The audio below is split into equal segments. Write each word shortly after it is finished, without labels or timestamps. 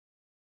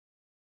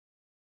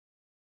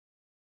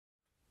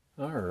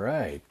All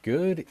right,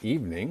 good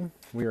evening.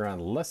 We are on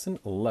lesson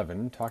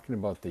 11 talking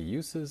about the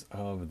uses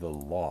of the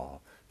law.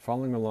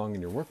 Following along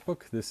in your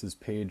workbook, this is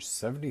page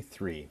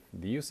 73.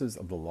 The uses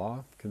of the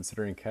law,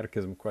 considering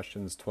catechism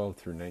questions 12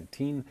 through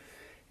 19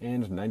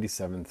 and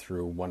 97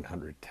 through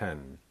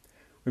 110.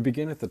 We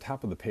begin at the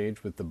top of the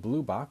page with the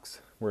blue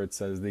box where it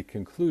says the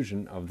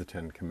conclusion of the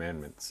Ten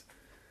Commandments.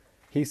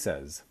 He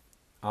says,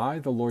 I,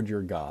 the Lord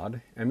your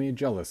God, am a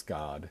jealous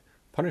God,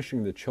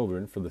 punishing the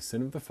children for the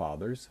sin of the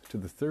fathers to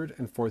the third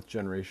and fourth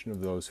generation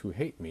of those who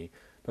hate me,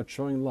 but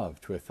showing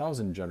love to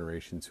 1,000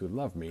 generations who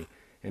love me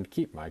and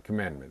keep my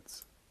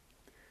commandments.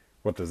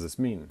 What does this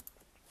mean?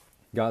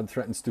 God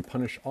threatens to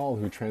punish all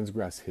who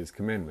transgress his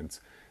commandments.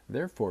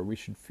 Therefore, we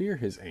should fear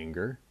his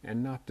anger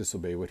and not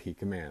disobey what he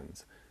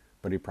commands.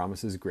 But he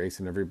promises grace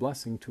and every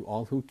blessing to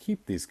all who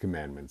keep these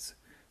commandments.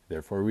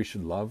 Therefore, we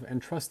should love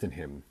and trust in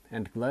him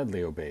and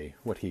gladly obey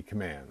what he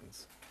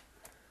commands.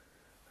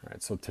 All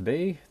right, so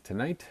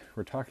tonight,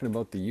 we're talking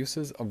about the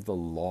uses of the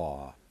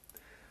law.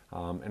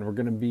 And we're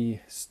going to be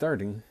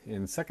starting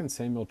in 2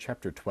 Samuel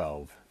chapter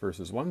 12,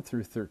 verses 1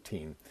 through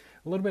 13.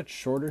 A little bit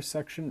shorter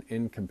section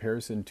in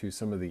comparison to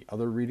some of the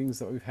other readings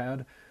that we've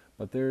had,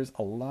 but there's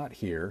a lot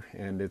here,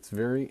 and it's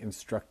very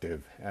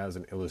instructive as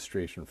an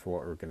illustration for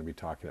what we're going to be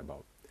talking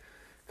about.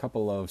 A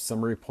couple of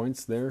summary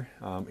points there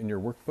in your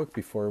workbook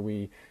before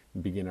we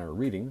begin our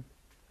reading.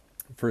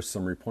 First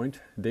summary point,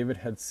 David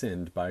had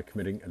sinned by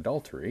committing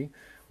adultery,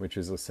 which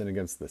is a sin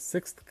against the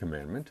sixth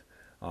commandment,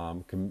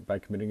 by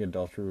committing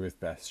adultery with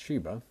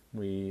Bathsheba.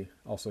 We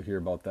also hear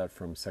about that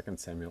from 2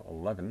 Samuel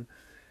 11.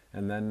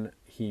 And then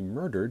he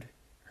murdered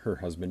her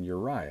husband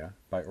Uriah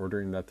by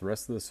ordering that the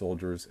rest of the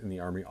soldiers in the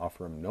army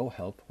offer him no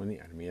help when the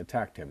enemy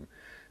attacked him.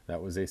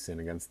 That was a sin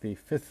against the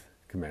fifth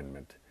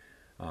commandment.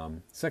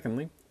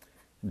 Secondly,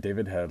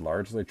 David had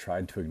largely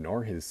tried to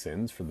ignore his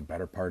sins for the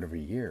better part of a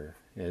year.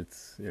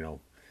 It's,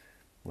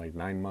 like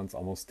 9 months,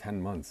 almost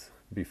 10 months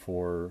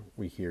before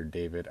we hear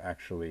David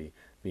actually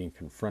being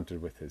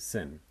confronted with his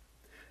sin.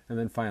 And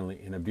then finally,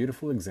 in a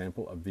beautiful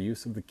example of the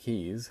use of the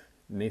keys,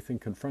 Nathan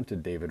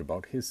confronted David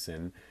about his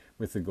sin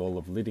with the goal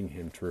of leading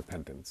him to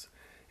repentance.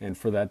 And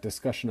for that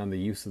discussion on the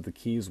use of the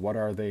keys, what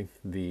are they?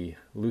 The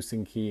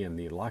loosing key and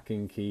the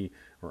locking key,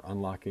 or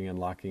unlocking and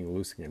locking,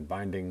 loosing and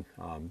binding,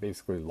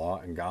 basically law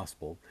and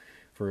gospel.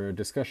 For a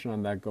discussion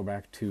on that, go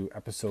back to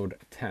episode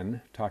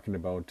 10, talking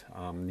about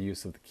the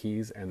use of the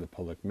keys and the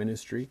public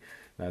ministry.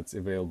 That's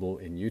available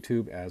in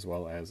YouTube as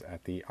well as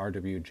at the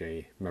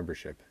RWJ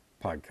membership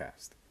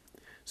podcast.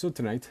 So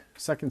tonight,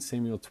 2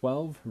 Samuel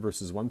 12,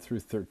 verses 1 through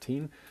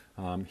 13,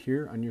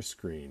 here on your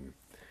screen.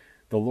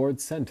 The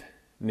Lord sent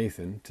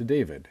Nathan to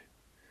David.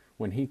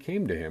 When he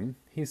came to him,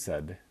 he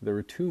said, There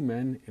were 2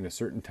 men in a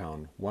certain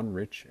town, one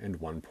rich and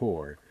one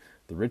poor.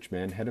 The rich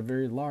man had a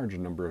very large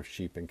number of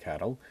sheep and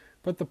cattle,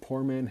 but the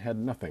poor man had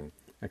nothing,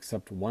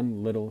 except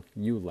one little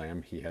ewe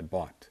lamb he had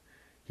bought.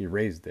 He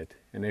raised it,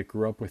 and it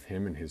grew up with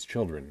him and his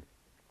children.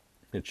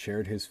 It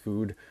shared his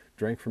food,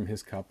 drank from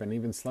his cup, and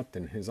even slept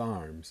in his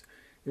arms.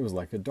 It was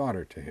like a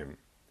daughter to him.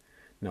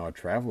 Now a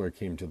traveler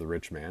came to the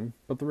rich man,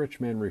 but the rich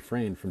man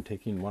refrained from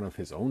taking one of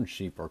his own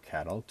sheep or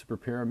cattle to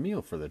prepare a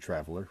meal for the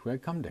traveler who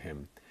had come to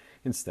him.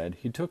 Instead,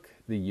 he took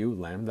the ewe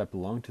lamb that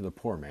belonged to the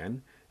poor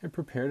man and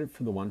prepared it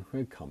for the one who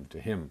had come to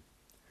him.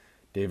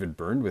 David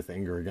burned with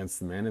anger against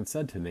the man and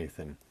said to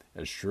Nathan,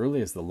 As surely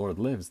as the Lord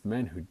lives, the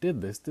man who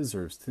did this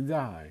deserves to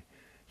die.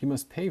 He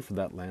must pay for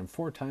that lamb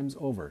 4 times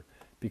over,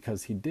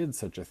 because he did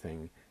such a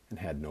thing and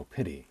had no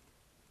pity.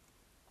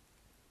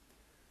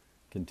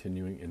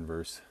 Continuing in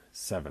verse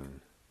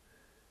 7.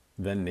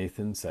 Then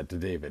Nathan said to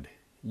David,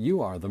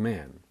 You are the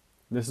man.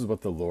 This is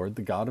what the Lord,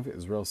 the God of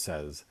Israel,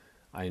 says.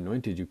 I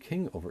anointed you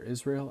king over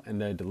Israel,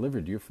 and I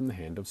delivered you from the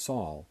hand of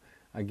Saul.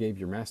 I gave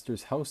your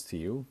master's house to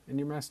you, and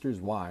your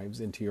master's wives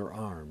into your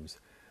arms.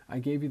 I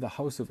gave you the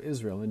house of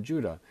Israel and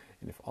Judah,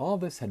 and if all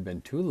this had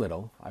been too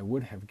little, I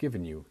would have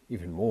given you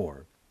even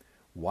more.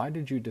 Why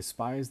did you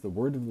despise the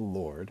word of the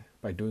Lord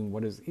by doing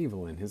what is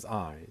evil in his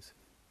eyes?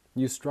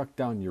 You struck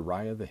down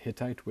Uriah the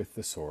Hittite with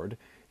the sword,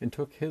 and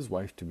took his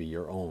wife to be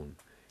your own.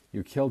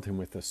 You killed him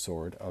with the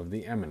sword of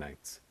the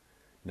Ammonites.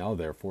 Now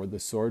therefore the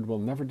sword will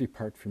never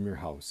depart from your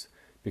house,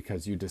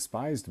 because you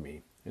despised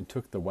me, and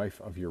took the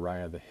wife of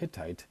Uriah the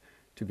Hittite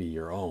to be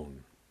your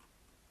own.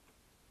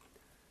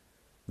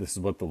 This is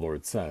what the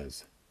Lord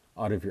says.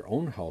 Out of your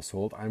own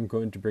household I am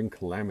going to bring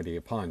calamity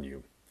upon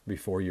you.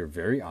 Before your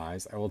very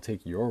eyes I will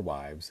take your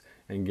wives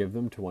and give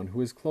them to one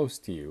who is close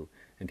to you,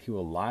 and he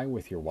will lie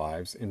with your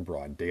wives in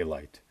broad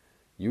daylight.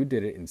 You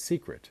did it in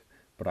secret,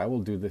 but I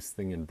will do this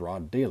thing in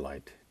broad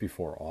daylight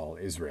before all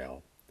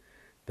Israel.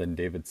 Then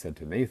David said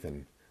to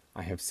Nathan,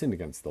 I have sinned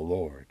against the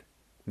Lord.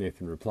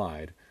 Nathan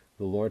replied,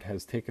 The Lord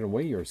has taken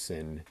away your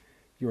sin.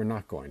 You are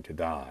not going to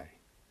die.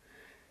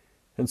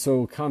 And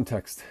so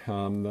context,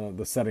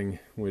 the setting,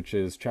 which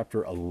is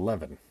chapter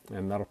 11,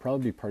 and that'll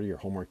probably be part of your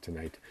homework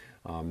tonight,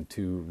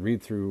 to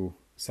read through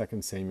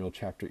 2 Samuel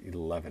chapter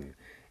 11.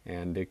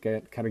 And it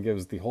kind of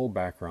gives the whole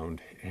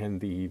background, and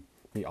the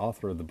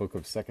author of the book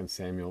of 2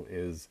 Samuel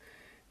is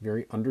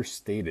very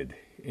understated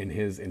in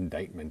his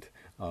indictment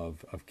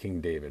of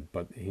King David,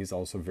 but he's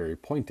also very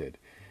pointed,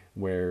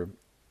 where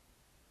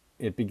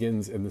it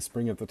begins in the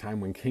spring at the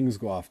time when kings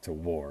go off to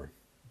war.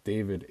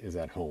 David is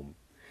at home.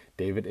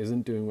 David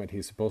isn't doing what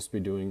he's supposed to be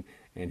doing,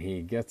 and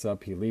he gets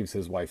up, he leaves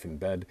his wife in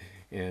bed,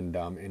 and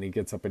he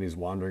gets up and he's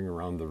wandering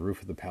around the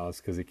roof of the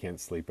palace because he can't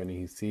sleep, and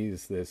he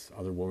sees this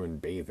other woman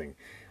bathing.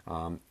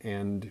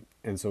 And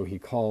so he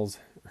calls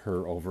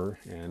her over,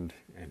 and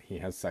he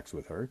has sex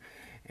with her,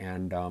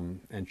 and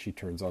she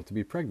turns out to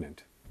be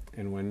pregnant.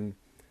 And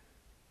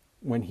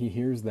when he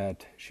hears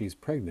that she's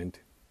pregnant,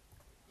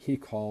 he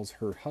calls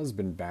her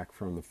husband back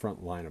from the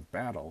front line of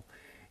battle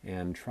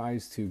and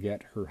tries to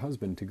get her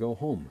husband to go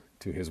home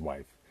to his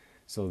wife,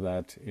 so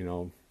that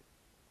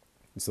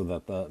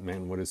the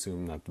man would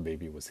assume that the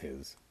baby was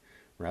his.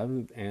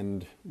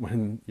 And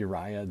when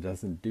Uriah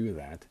doesn't do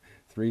that,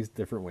 3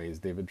 different ways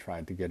David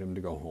tried to get him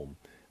to go home.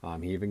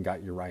 He even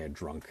got Uriah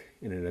drunk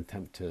in an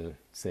attempt to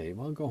say,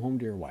 well, go home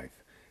to your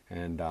wife.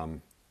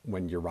 And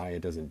when Uriah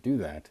doesn't do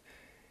that,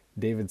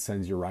 David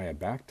sends Uriah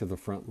back to the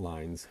front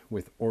lines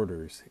with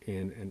orders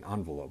in an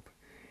envelope.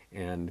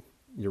 And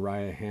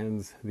Uriah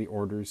hands the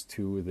orders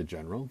to the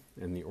general,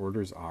 and the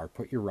orders are,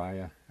 put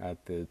Uriah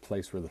at the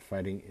place where the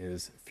fighting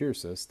is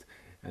fiercest,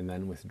 and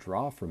then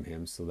withdraw from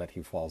him so that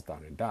he falls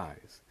down and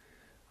dies.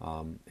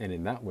 And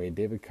in that way,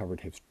 David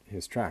covered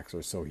his tracks,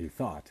 or so he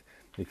thought,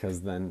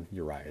 because then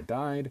Uriah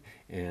died,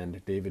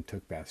 and David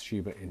took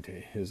Bathsheba into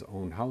his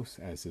own house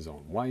as his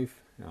own wife,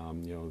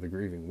 the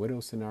grieving widow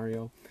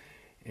scenario.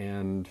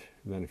 And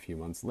then a few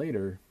months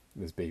later,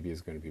 this baby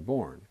is going to be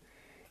born.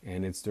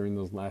 And it's during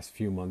those last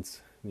few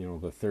months, the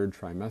 3rd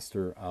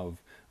trimester of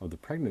the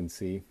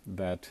pregnancy,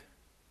 that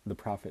the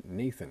prophet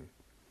Nathan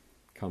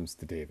comes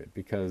to David,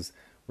 because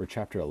where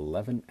chapter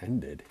 11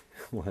 ended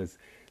was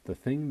the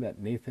thing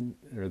that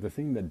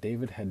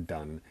David had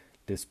done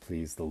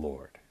displeased the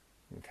Lord.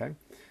 Okay,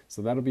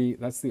 so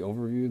that's the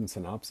overview and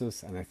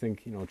synopsis, and I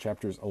think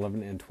chapters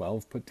 11 and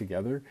 12 put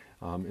together,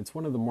 it's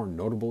one of the more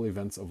notable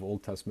events of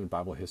Old Testament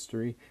Bible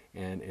history,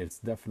 and it's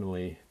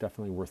definitely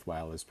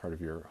worthwhile as part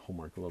of your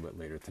homework a little bit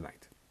later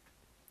tonight.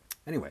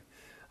 Anyway,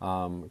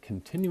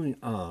 continuing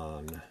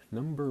on,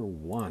 number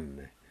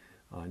 1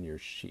 on your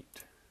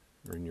sheet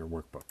or in your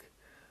workbook.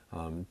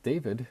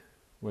 David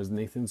was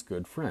Nathan's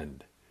good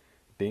friend.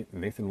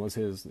 Nathan was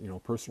his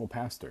personal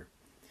pastor.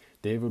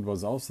 David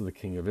was also the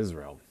king of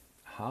Israel.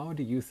 How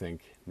do you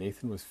think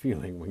Nathan was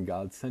feeling when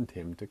God sent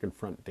him to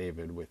confront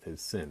David with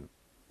his sin?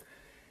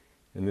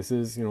 And this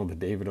is, the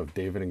David of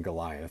David and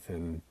Goliath,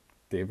 and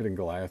David and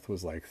Goliath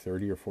was like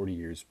 30 or 40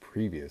 years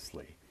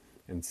previously.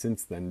 And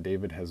since then,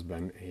 David has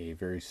been a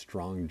very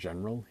strong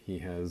general. He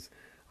has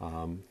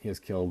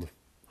killed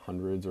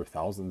hundreds or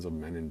thousands of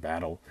men in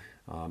battle,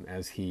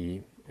 as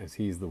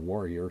he's the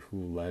warrior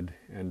who led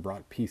and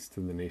brought peace to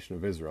the nation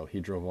of Israel. He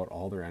drove out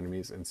all their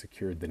enemies and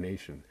secured the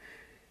nation.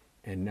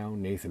 And now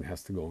Nathan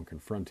has to go and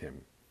confront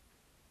him.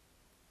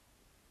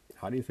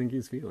 How do you think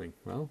he's feeling?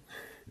 Well,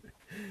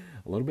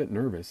 a little bit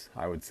nervous,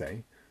 I would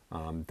say.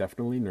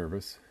 Definitely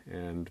nervous,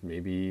 and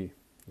maybe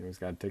he's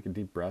got to take a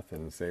deep breath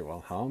and say,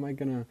 well, how am I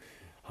gonna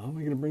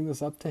bring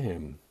this up to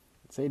him?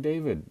 Say,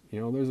 David,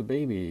 there's a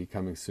baby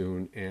coming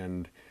soon,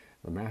 and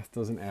the math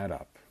doesn't add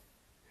up.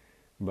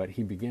 But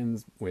he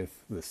begins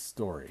with this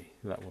story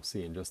that we'll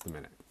see in just a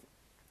minute.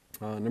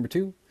 Number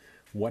 2,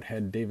 what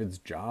had David's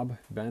job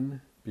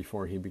been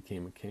before he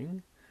became a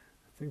king?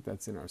 I think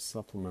that's in our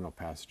supplemental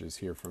passages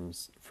here from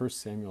 1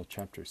 Samuel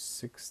chapter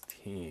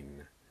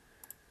 16.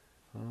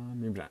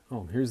 Maybe not.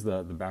 Oh, here's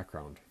the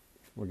background.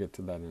 We'll get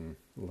to that in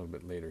a little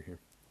bit later here.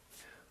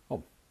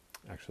 Oh,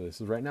 actually,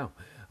 this is right now.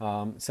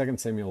 2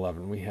 Samuel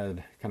 11. We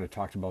had kind of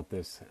talked about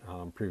this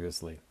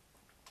previously,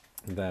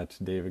 that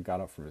David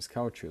got up from his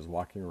couch. He was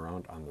walking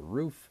around on the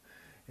roof,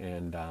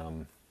 and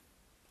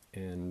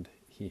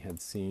he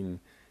had seen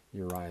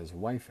Uriah's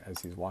wife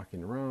as he's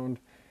walking around,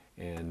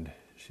 and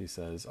she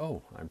says,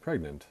 oh, I'm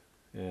pregnant.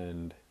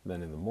 And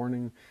then in the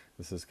morning,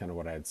 this is kind of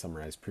what I had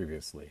summarized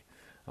previously.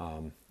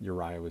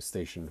 Uriah was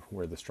stationed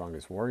where the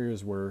strongest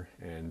warriors were,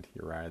 and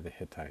Uriah the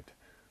Hittite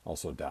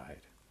also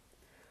died.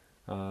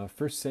 1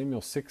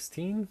 Samuel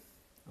 16,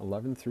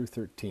 11 through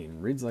 13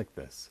 reads like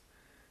this.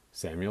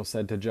 Samuel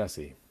said to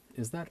Jesse,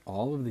 is that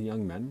all of the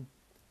young men?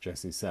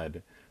 Jesse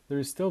said, there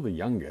is still the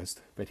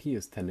youngest, but he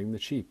is tending the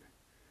sheep.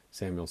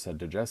 Samuel said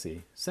to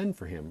Jesse, send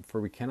for him, for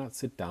we cannot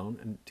sit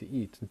down to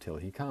eat until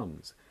he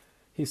comes.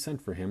 He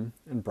sent for him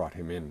and brought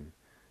him in.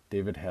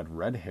 David had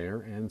red hair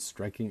and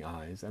striking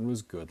eyes and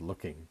was good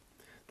looking.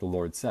 The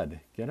Lord said,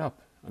 get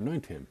up,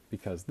 anoint him,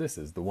 because this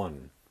is the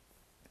one.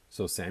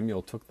 So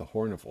Samuel took the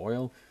horn of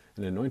oil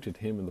and anointed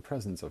him in the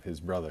presence of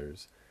his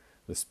brothers.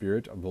 The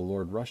Spirit of the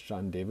Lord rushed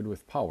on David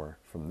with power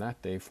from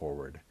that day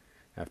forward.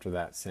 After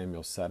that,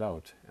 Samuel set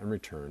out and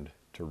returned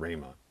to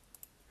Ramah.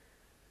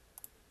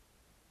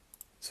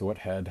 So what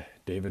had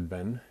David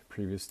been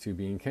previous to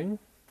being king?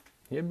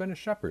 He had been a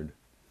shepherd.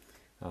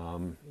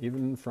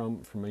 Even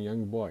from a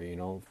young boy,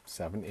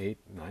 7, 8,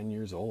 9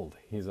 years old,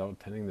 he's out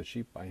tending the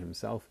sheep by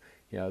himself.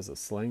 He has a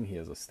sling, he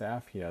has a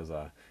staff, he has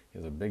a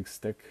big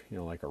stick,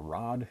 like a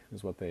rod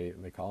is what they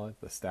call it.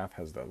 The staff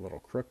has the little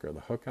crook or the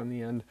hook on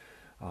the end,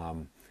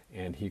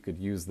 and he could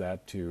use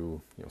that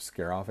to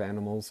scare off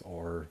animals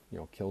or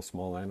kill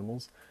small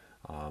animals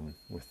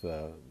with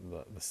the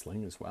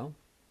sling as well.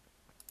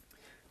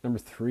 Number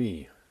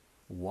 3,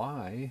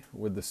 why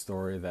would the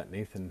story that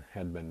Nathan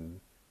had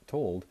been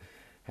told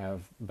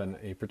have been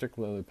a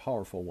particularly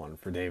powerful one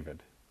for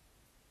David?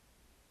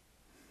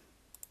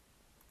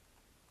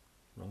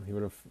 Well, he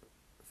would have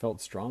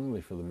felt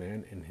strongly for the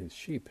man and his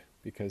sheep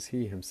because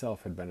he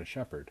himself had been a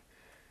shepherd.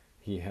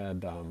 He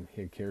had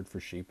cared for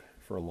sheep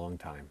for a long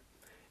time,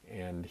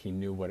 and he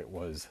knew what it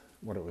was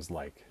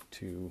like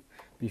to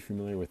be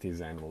familiar with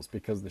these animals,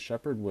 because the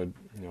shepherd would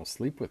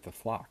sleep with the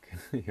flock,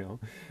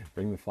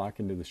 bring the flock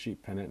into the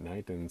sheep pen at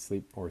night and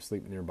sleep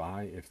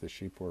nearby if the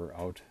sheep were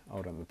out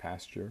on the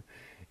pasture,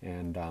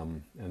 and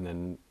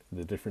then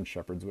the different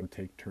shepherds would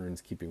take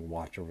turns keeping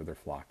watch over their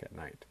flock at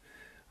night.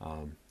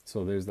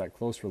 So there's that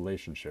close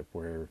relationship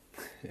where,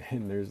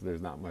 and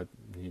there's not much,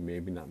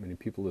 maybe not many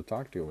people to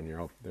talk to when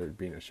you're out there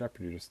being a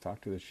shepherd. You just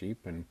talk to the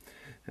sheep,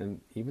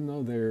 and even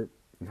though they're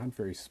not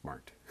very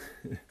smart,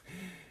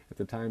 at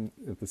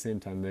the same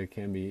time they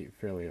can be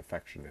fairly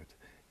affectionate,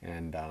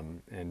 and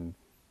the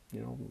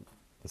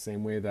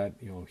same way that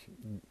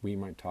we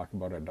might talk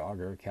about a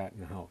dog or a cat in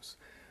the house.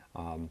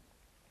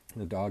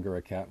 A dog or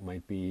a cat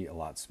might be a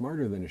lot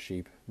smarter than a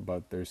sheep,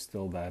 but there's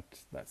still that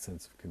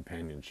sense of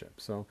companionship.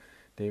 So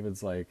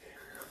David's like,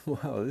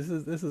 wow, this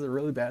is a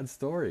really bad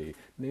story.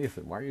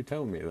 Nathan, why are you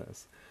telling me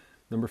this?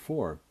 Number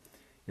 4,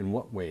 in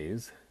what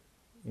ways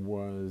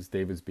was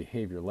David's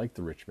behavior like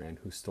the rich man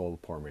who stole the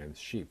poor man's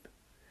sheep?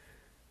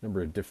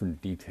 Number of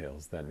different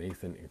details that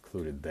Nathan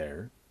included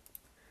there.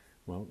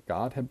 Well,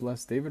 God had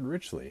blessed David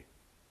richly.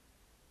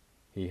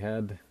 He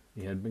had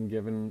been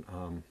given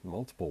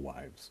multiple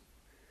wives.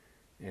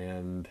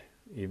 And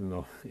even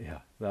though,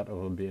 that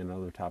will be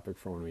another topic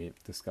for when we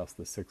discuss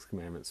the 6th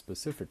commandment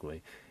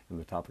specifically in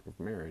the topic of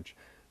marriage,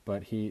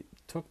 but he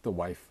took the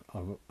wife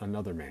of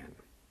another man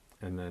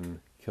and then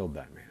killed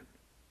that man.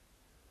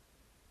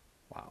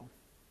 Wow.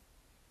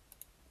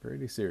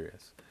 Pretty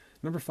serious.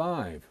 Number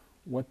 5,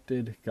 what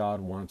did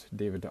God want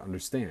David to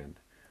understand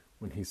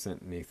when he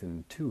sent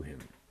Nathan to him?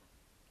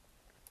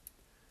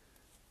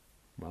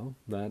 Well,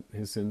 that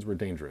his sins were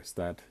dangerous,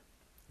 that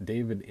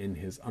David in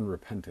his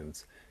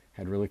unrepentance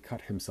had really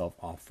cut himself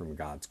off from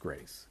God's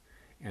grace.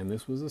 And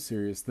this was a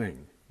serious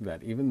thing,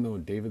 that even though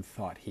David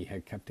thought he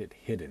had kept it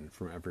hidden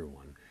from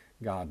everyone,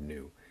 God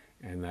knew.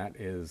 And that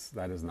is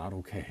not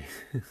okay.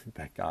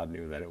 That God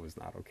knew that it was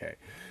not okay.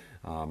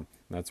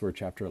 That's where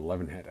chapter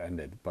 11 had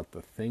ended. But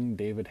the thing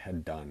David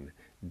had done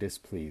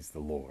displeased the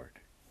Lord.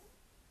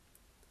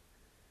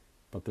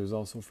 But there's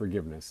also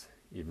forgiveness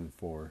even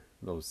for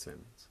those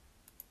sins.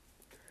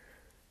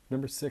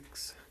 Number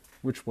 6,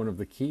 which one of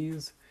the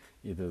keys,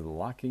 either the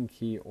locking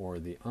key or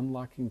the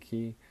unlocking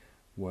key,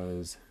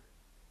 was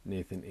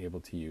Nathan able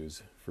to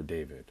use for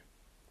David?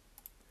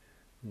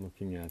 I'm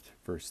looking at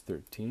verse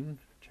 13,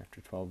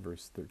 chapter 12,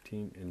 verse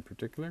 13 in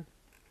particular.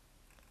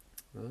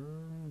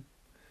 Wrong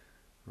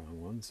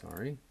one,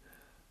 sorry.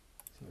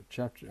 So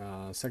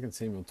 2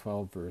 Samuel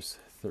 12, verse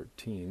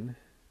 13,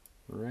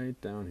 right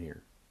down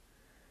here.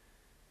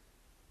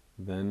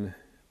 Then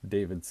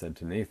David said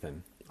to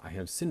Nathan, I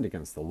have sinned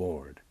against the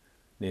Lord.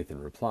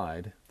 Nathan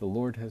replied, the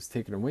Lord has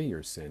taken away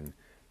your sin.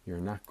 You're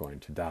not going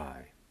to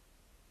die.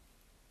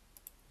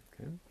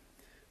 Okay,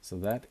 so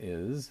that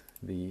is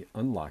the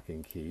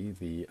unlocking key,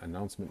 the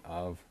announcement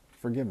of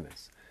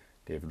forgiveness.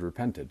 David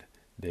repented.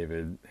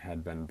 David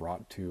had been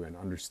brought to an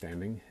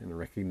understanding and a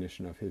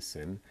recognition of his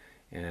sin,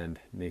 and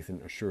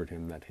Nathan assured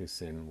him that his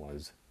sin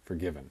was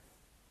forgiven.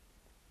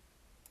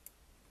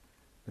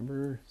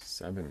 Number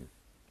 7.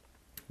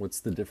 What's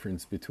the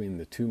difference between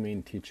the two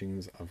main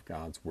teachings of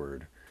God's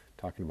Word,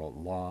 talking about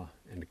law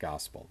and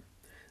gospel?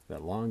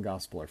 That law and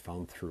gospel are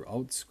found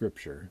throughout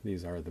Scripture.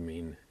 These are the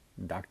main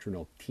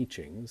doctrinal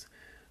teachings,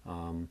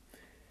 and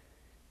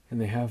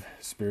they have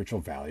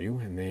spiritual value,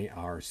 and they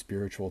are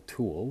spiritual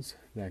tools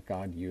that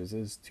God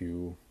uses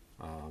to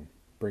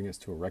bring us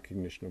to a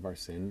recognition of our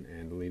sin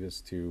and lead us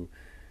to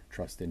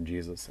trust in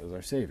Jesus as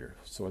our Savior.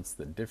 So what's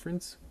the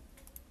difference?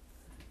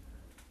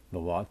 The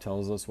law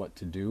tells us what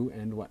to do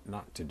and what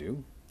not to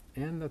do,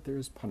 and that there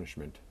is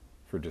punishment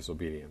for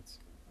disobedience.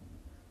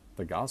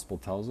 The gospel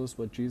tells us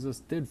what Jesus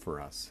did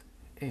for us,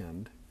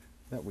 and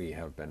that we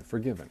have been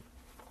forgiven.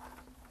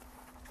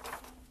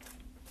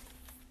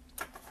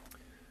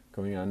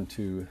 Going on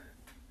to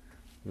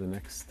the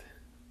next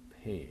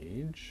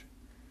page,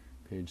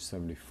 page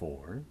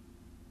 74.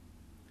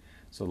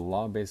 So the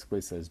law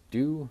basically says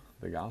do,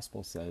 the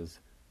gospel says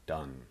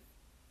done,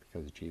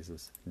 because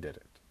Jesus did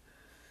it.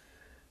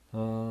 At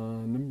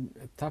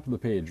the top of the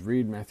page,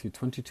 read Matthew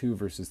 22,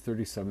 verses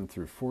 37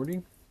 through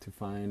 40 to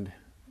find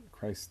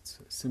Christ's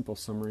simple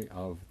summary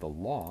of the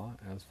law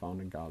as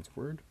found in God's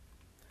Word.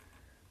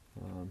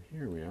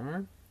 Here we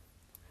are.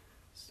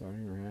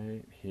 Starting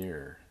right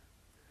here.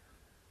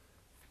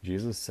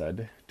 Jesus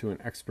said to an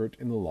expert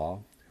in the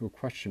law who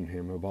questioned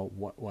him about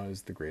what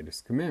was the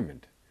greatest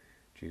commandment.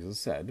 Jesus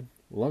said,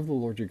 "Love the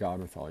Lord your God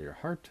with all your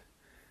heart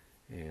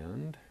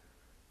and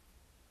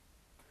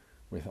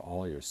with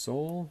all your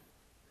soul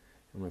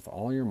and with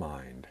all your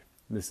mind.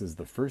 This is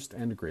the first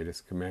and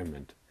greatest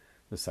commandment.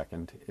 The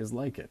second is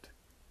like it.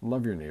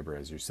 Love your neighbor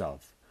as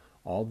yourself.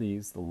 All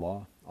the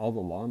law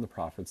and the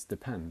prophets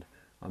depend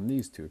on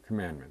these two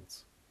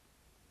commandments."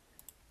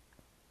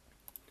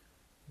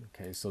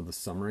 Okay, so the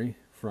summary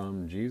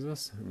from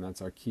Jesus, and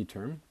that's our key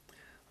term: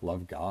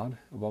 love God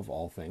above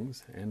all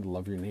things and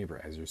love your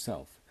neighbor as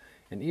yourself.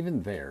 And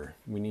even there,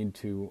 we need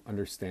to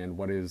understand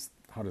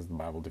how does the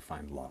Bible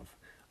define love?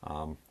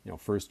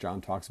 First John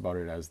talks about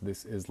it as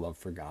this is love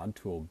for God,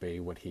 to obey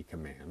what he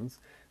commands,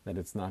 that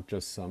it's not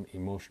just some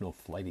emotional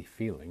flighty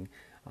feeling,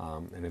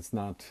 and it's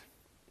not,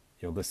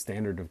 the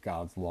standard of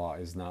God's law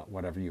is not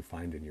whatever you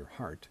find in your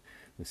heart.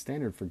 The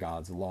standard for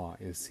God's law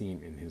is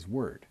seen in his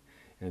word.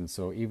 And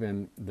so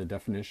even the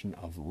definition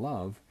of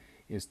love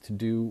is to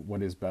do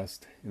what is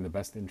best in the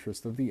best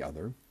interest of the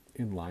other,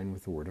 in line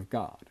with the word of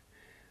God.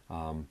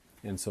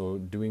 And so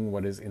doing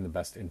what is in the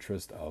best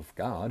interest of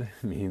God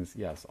means,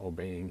 yes,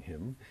 obeying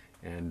him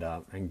and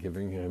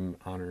giving him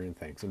honor and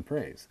thanks and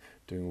praise.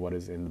 Doing what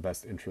is in the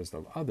best interest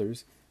of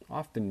others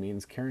often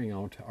means carrying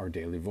out our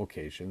daily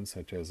vocations,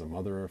 such as a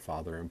mother or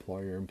father,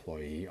 employer,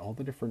 employee, all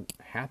the different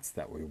hats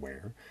that we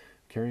wear,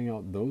 carrying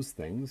out those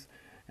things,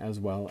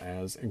 as well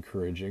as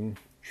encouraging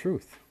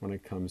truth when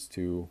it comes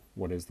to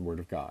what is the Word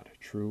of God.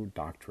 True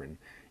doctrine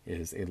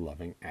is a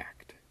loving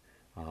act.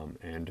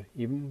 And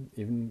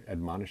even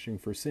admonishing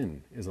for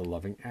sin is a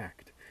loving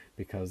act,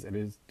 because it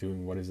is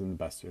doing what is in the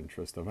best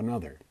interest of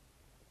another.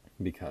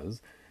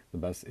 Because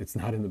it's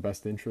not in the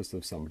best interest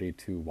of somebody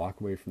to walk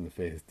away from the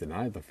faith,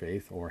 deny the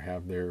faith, or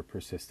have their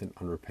persistent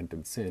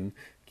unrepentant sin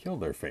kill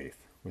their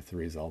faith, with the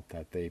result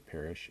that they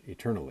perish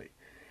eternally.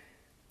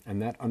 And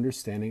that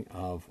understanding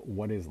of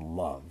what is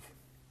love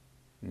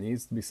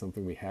needs to be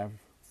something we have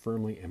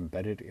firmly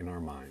embedded in our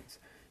minds.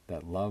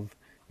 That love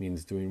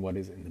means doing what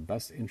is in the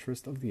best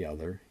interest of the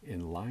other,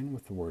 in line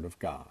with the Word of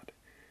God.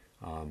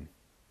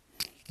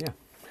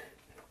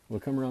 We'll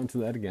come around to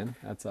that again.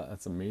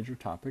 That's a major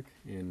topic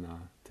in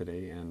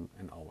today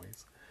and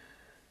always.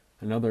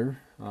 Another,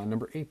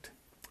 number 8,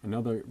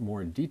 another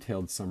more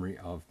detailed summary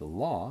of the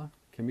law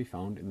can be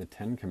found in the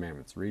 10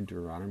 Commandments. Read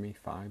Deuteronomy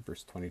 5,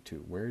 verse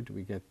 22. Where do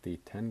we get the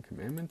 10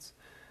 Commandments?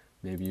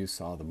 Maybe you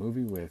saw the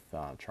movie with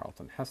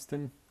Charlton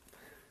Heston,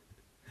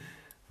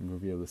 a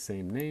movie of the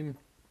same name.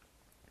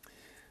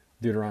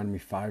 Deuteronomy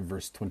 5,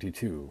 verse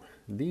 22.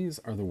 These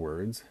are the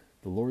words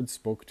the Lord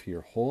spoke to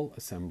your whole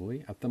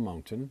assembly at the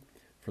mountain,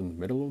 from the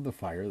middle of the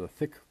fire, the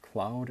thick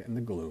cloud and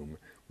the gloom,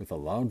 with a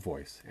loud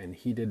voice, and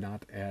he did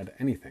not add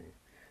anything.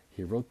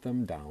 He wrote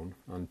them down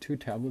on 2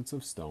 tablets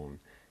of stone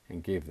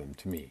and gave them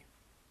to me.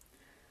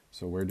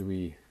 So where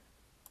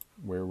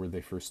were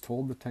they first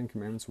told the 10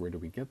 Commandments? Where do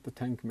we get the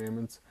 10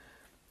 Commandments?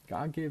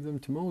 God gave them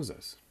to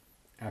Moses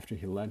after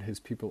he led his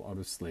people out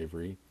of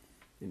slavery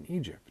in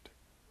Egypt.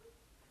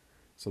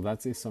 So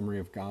that's a summary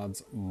of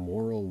God's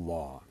moral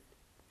law.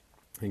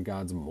 And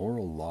God's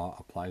moral law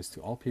applies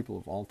to all people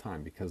of all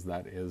time, because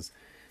that is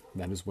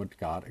what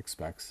God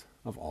expects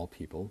of all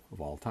people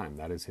of all time.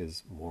 That is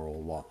his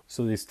moral law.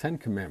 So these 10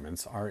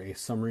 Commandments are a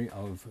summary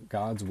of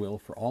God's will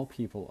for all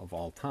people of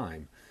all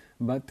time.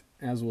 But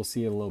as we'll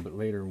see a little bit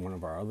later in one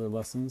of our other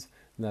lessons,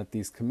 that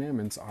these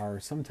commandments are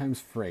sometimes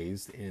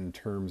phrased in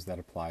terms that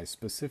apply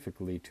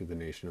specifically to the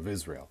nation of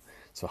Israel.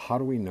 So how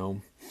do we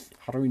know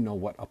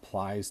what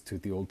applies to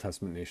the Old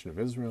Testament nation of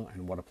Israel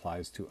and what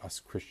applies to us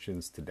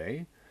Christians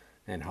today?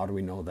 And how do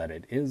we know that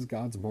it is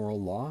God's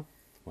moral law?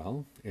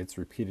 Well, it's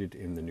repeated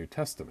in the New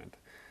Testament.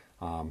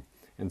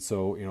 And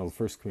so, the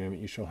first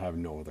commandment, you shall have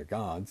no other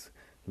gods,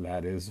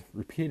 that is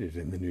repeated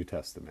in the New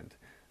Testament.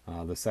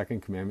 The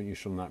second commandment, you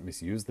shall not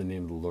misuse the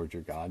name of the Lord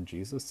your God.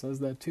 Jesus says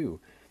that too.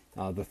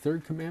 The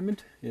third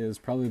commandment is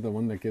probably the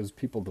one that gives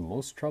people the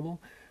most trouble.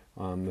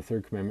 The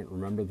third commandment,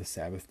 remember the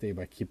Sabbath day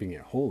by keeping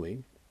it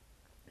holy.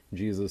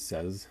 Jesus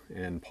says,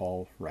 and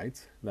Paul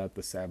writes, that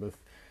the Sabbath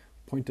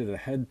pointed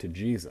ahead to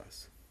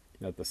Jesus,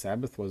 that the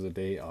Sabbath was a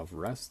day of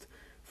rest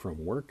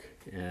from work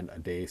and a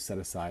day set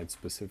aside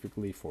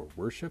specifically for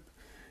worship.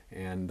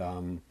 And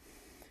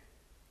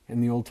in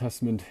the Old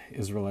Testament,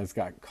 Israelites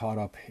got caught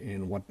up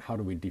in how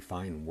do we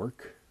define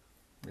work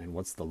and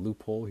what's the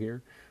loophole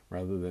here,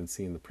 rather than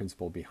seeing the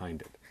principle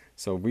behind it.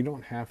 So we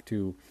don't have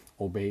to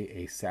obey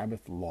a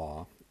Sabbath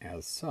law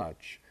as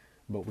such,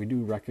 but we do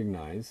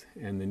recognize,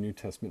 and the New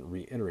Testament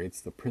reiterates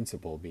the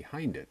principle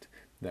behind it,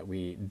 that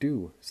we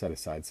do set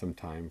aside some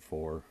time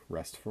for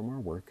rest from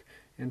our work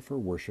and for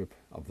worship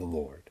of the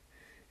Lord,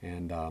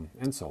 and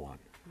so on.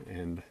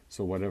 And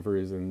so whatever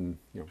is in,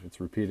 it's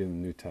repeated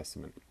in the New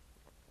Testament.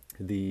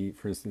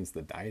 For instance,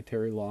 the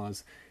dietary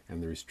laws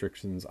and the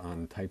restrictions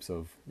on types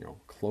of,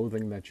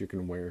 clothing that you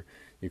can wear.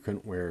 You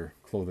couldn't wear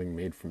clothing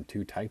made from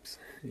 2 types,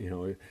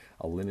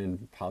 a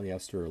linen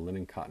polyester or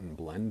linen cotton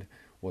blend,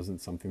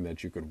 wasn't something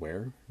that you could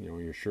wear.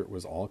 Your shirt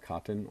was all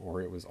cotton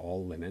or it was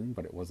all linen,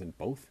 but it wasn't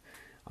both.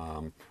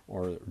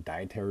 Or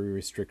dietary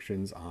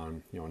restrictions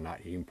on,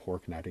 not eating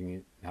pork, not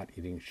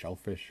eating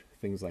shellfish,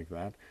 things like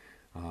that.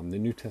 The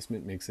New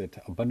Testament makes it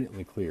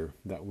abundantly clear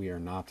that we are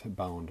not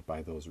bound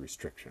by those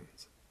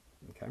restrictions.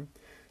 Okay?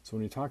 So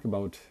when you talk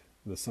about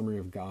the summary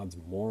of God's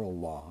moral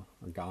law,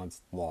 or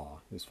God's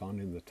law, is found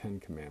in the Ten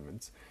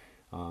Commandments.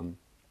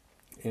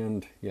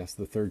 And yes,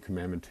 the third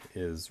commandment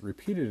is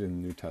repeated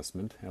in the New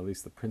Testament, at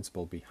least the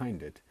principle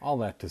behind it. All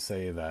that to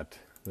say that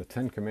the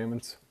Ten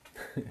Commandments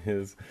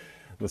is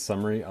the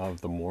summary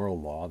of the moral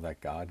law that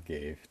God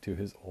gave to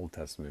his Old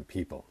Testament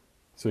people.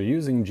 So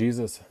using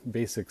Jesus'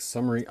 basic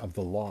summary of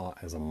the law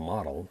as a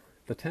model,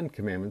 the Ten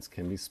Commandments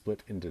can be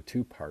split into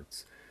two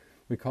parts.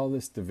 We call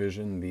this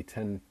division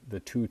the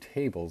two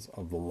tables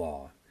of the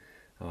law.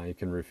 You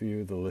can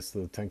review the list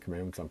of the Ten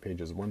Commandments on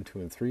pages 1, 2,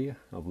 and 3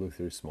 of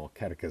Luther's Small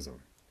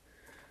Catechism.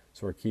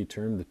 So our key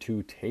term, the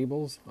two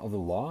tables of the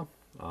law,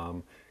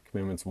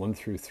 Commandments 1,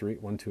 2,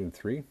 and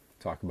 3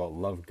 talk about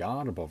love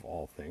God above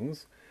all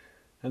things.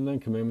 And then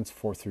Commandments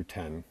 4 through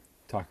 10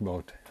 talk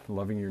about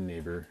loving your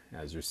neighbor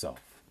as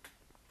yourself.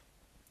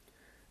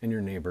 And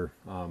your neighbor,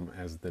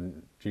 as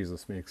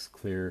Jesus makes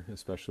clear,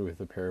 especially with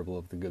the parable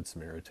of the Good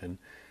Samaritan,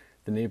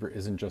 the neighbor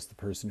isn't just the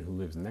person who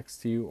lives next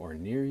to you or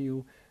near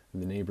you.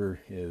 The neighbor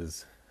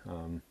is,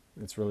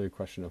 it's really a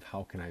question of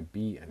how can I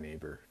be a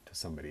neighbor to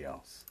somebody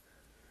else.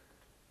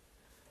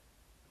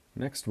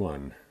 Next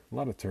one, a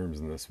lot of terms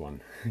in this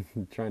one.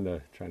 trying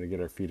to get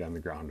our feet on the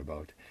ground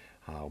about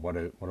what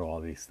do all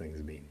these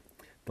things mean.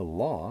 The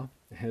law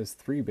has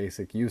three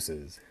basic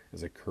uses: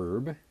 as a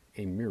curb,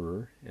 a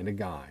mirror, and a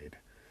guide.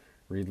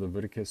 Read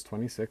Leviticus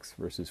 26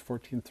 verses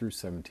 14 through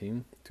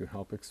 17 to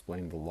help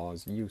explain the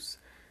law's use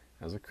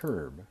as a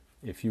curb.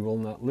 If you will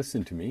not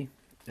listen to me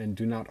and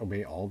do not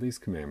obey all these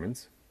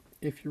commandments,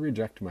 if you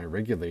reject my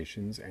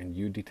regulations and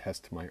you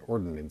detest my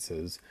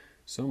ordinances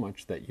so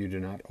much that you do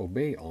not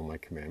obey all my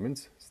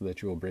commandments, so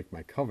that you will break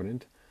my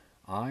covenant,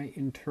 I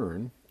in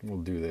turn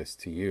will do this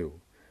to you.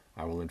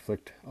 I will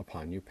inflict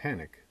upon you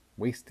panic,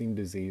 wasting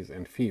disease,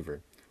 and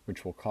fever,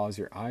 which will cause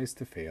your eyes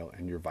to fail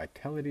and your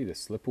vitality to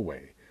slip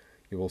away.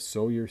 You will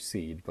sow your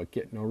seed, but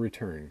get no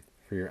return,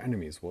 for your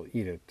enemies will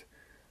eat it.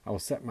 I will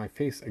set my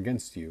face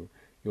against you.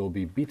 You will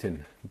be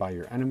beaten by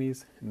your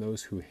enemies, and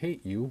those who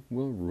hate you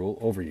will rule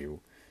over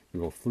you. You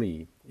will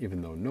flee,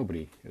 even though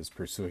nobody is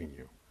pursuing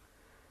you.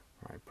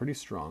 All right, pretty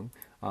strong.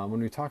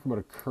 When we talk about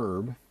a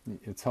curb,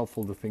 it's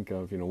helpful to think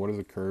of, what is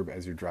a curb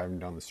as you're driving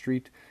down the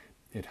street.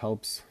 It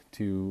helps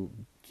to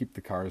keep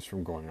the cars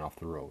from going off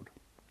the road.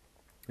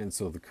 And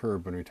so the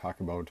curb, when we talk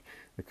about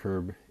the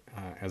curb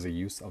as a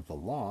use of the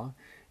law,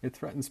 it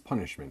threatens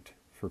punishment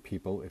for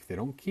people if they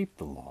don't keep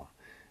the law.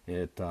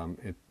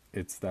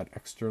 It's that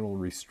external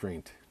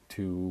restraint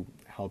to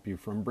help you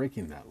from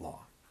breaking that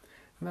law.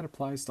 And that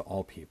applies to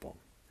all people.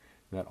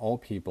 That all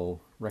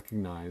people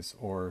recognize,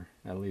 or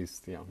at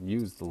least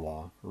use the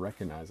law,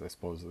 recognize, I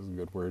suppose is a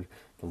good word,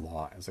 the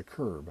law as a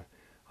curb.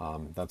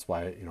 That's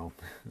why, one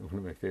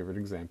of my favorite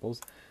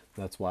examples,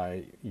 that's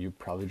why you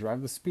probably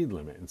drive the speed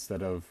limit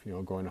instead of,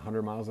 going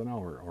 100 miles an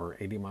hour or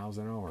 80 miles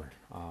an hour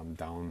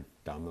down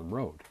the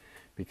road.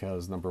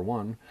 Because number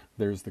one,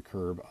 there's the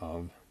curb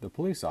of the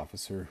police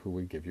officer who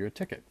would give you a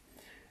ticket.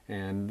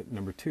 And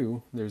number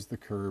two, there's the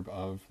curb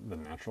of the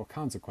natural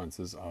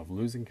consequences of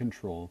losing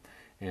control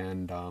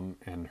and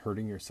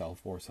hurting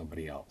yourself or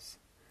somebody else.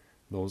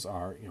 Those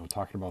are,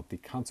 talking about the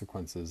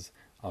consequences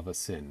of a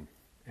sin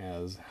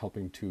as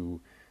helping to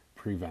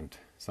prevent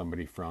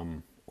somebody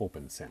from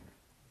open sin.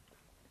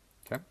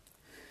 Okay.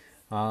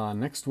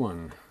 Next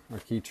one, our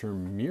key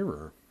term,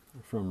 mirror,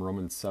 from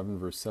Romans 7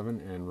 verse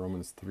 7 and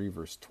Romans 3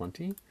 verse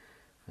 20.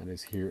 That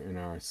is here in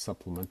our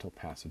supplemental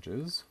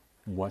passages.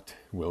 What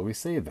will we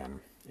say then?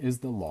 Is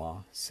the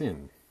law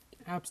sin?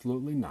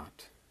 Absolutely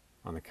not.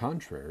 On the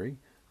contrary,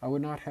 I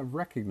would not have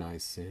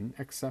recognized sin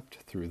except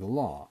through the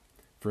law.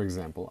 For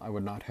example, I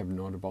would not have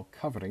known about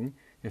coveting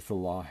if the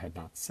law had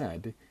not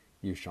said,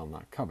 "You shall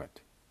not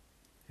covet."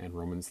 And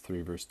Romans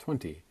 3 verse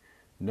 20,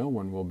 no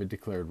one will be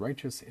declared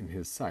righteous in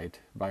his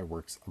sight by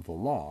works of the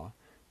law,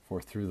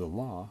 for through the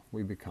law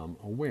we become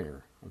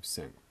aware of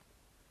sin.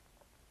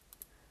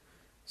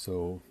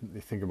 So they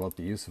think about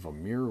the use of a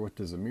mirror. What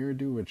does a mirror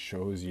do? It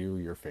shows you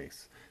your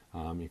face.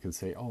 You can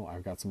say, "Oh,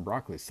 I've got some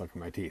broccoli stuck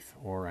in my teeth,"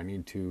 or I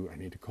need to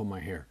comb my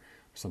hair,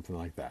 or something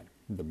like that.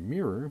 The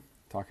mirror,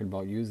 talking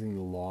about using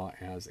the law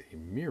as a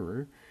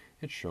mirror,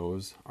 it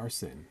shows our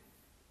sin,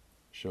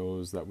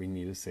 shows that we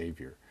need a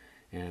savior.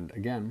 And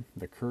again,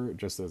 the curb,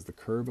 just as the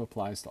curb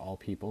applies to all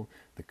people,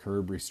 the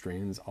curb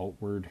restrains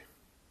outward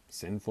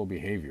sinful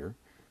behavior,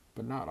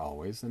 but not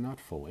always and not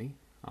fully.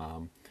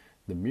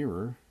 The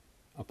mirror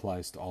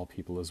applies to all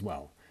people as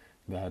well,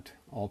 that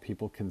all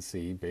people can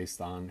see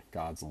based on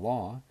God's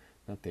law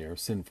that they are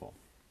sinful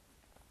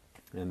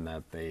and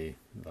that they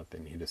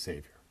need a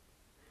savior.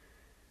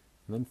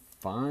 And then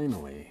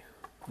finally,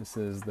 this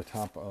is the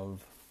top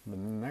of the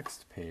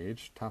next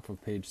page, top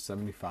of page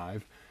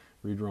 75,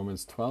 Read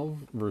Romans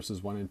 12,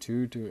 verses 1 and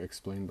 2 to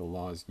explain the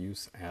law's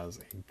use as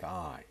a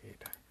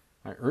guide.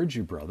 I urge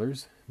you,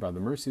 brothers, by the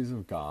mercies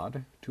of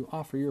God, to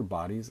offer your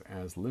bodies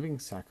as living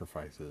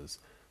sacrifices,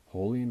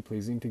 holy and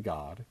pleasing to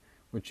God,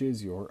 which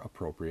is your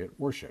appropriate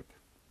worship.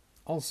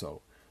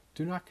 Also,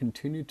 do not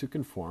continue to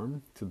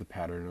conform to the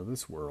pattern of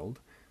this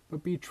world,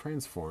 but be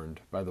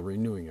transformed by the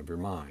renewing of your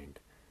mind,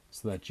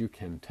 so that you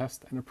can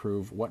test and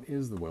approve what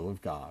is the will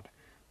of God,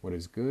 what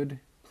is good,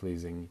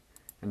 pleasing,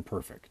 and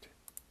perfect.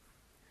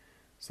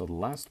 So the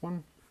last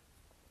one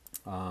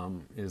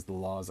is the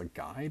law as a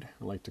guide.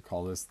 I like to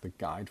call this the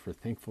guide for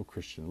thankful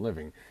Christian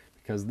living,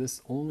 because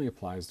this only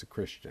applies to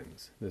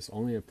Christians. This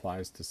only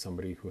applies to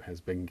somebody who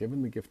has been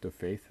given the gift of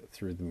faith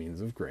through the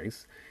means of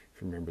grace, if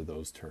you remember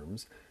those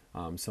terms.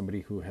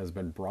 Somebody who has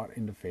been brought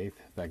into faith,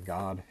 that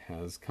God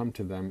has come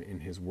to them in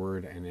his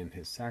word and in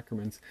his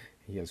sacraments.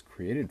 He has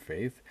created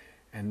faith.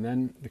 And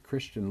then the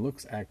Christian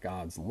looks at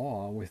God's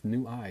law with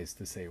new eyes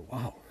to say,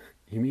 wow,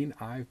 you mean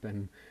I've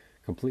been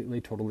completely,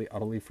 totally,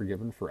 utterly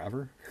forgiven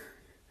forever?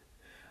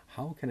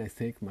 How can I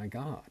thank my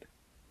God?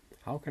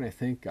 How can I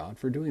thank God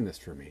for doing this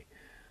for me?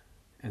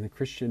 And the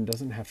Christian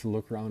doesn't have to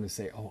look around and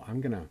say, oh, I'm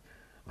gonna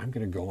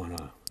go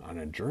on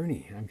a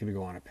journey. I'm gonna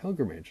go on a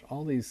pilgrimage.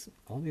 All these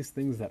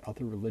things that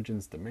other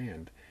religions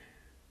demand.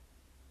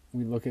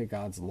 We look at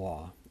God's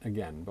law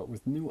again, but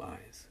with new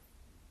eyes.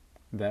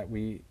 That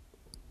we,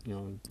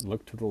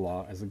 look to the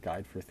law as a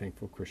guide for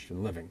thankful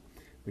Christian living.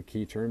 The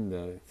key term,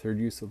 the third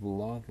use of the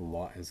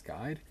law as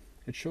guide.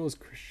 It shows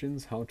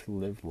Christians how to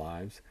live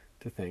lives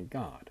to thank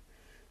God.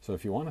 So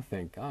if you want to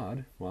thank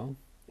God, well,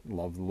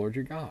 love the Lord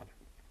your God.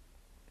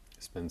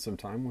 Spend some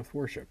time with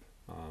worship.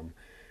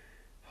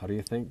 How do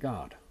you thank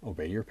God?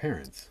 Obey your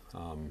parents.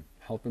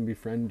 Help and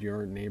befriend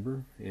your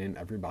neighbor in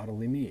every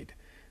bodily need.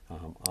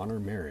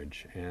 Honor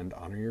marriage and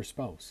honor your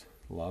spouse.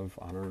 Love,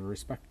 honor, and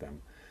respect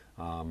them.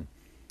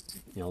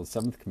 The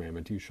seventh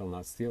commandment, you shall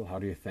not steal. How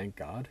do you thank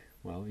God?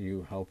 Well,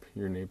 you help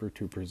your neighbor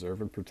to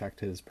preserve and protect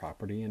his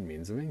property and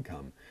means of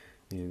income.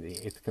 The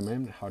eighth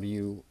commandment,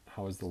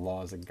 how is the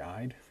law as a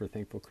guide for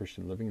thankful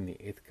Christian living in the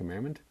eighth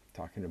commandment?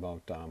 Talking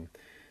about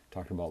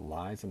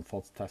lies and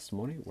false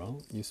testimony.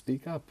 Well, you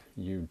speak up.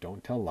 You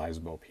don't tell lies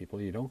about people.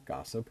 You don't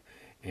gossip.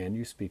 And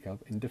you speak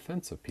up in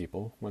defense of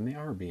people when they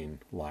are being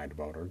lied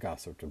about or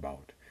gossiped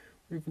about,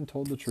 or even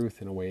told the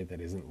truth in a way that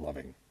isn't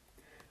loving.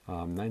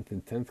 Ninth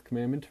and 10th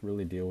commandment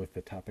really deal with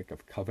the topic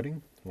of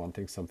coveting,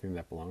 wanting something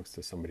that belongs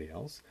to somebody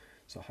else.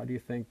 So how do you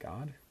thank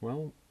God?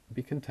 Well,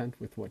 be content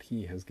with what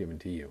he has given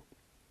to you.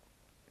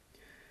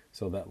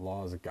 So that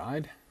law as a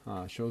guide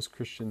shows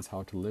Christians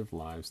how to live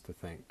lives to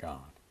thank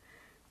God,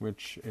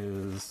 which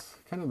is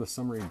kind of the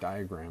summary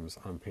diagrams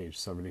on page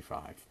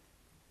 75.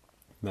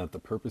 That the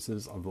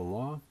purposes of the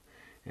law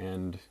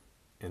and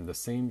the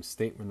same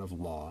statement of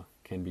law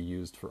can be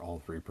used for all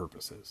three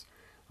purposes.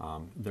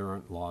 There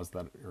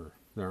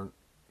aren't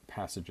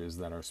passages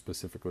that are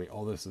specifically,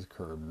 oh, this is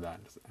curb,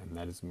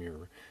 that is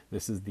mirror.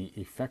 This is the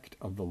effect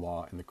of the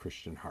law in the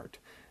Christian heart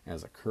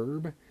as a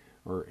curb,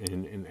 or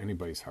in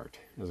anybody's heart,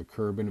 as a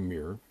curb and a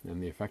mirror.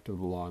 And the effect of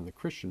the law in the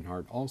Christian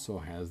heart also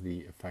has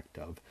the effect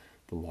of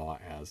the law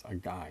as a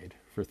guide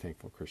for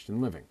thankful Christian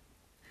living.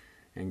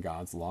 And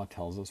God's law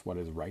tells us what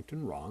is right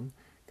and wrong.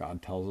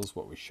 God tells us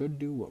what we should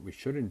do, what we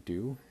shouldn't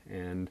do,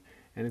 and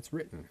it's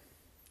written.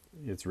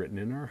 It's written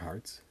in our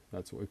hearts.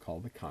 That's what we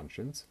call the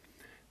conscience.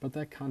 But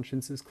that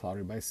conscience is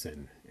clouded by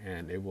sin,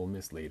 and it will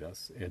mislead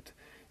us. It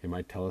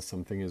might tell us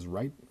something is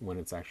right when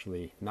it's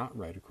actually not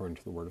right according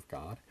to the Word of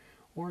God.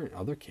 Or in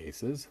other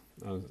cases,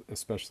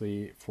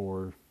 especially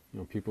for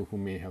people who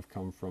may have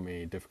come from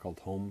a difficult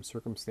home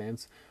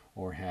circumstance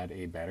or had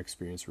a bad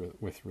experience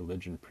with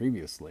religion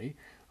previously,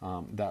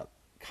 that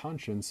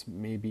conscience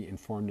may be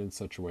informed in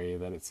such a way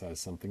that it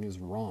says something is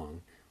wrong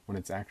when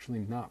it's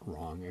actually not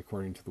wrong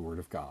according to the Word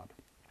of God.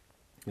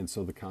 And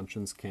so the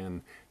conscience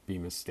can be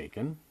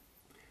mistaken,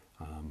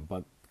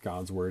 but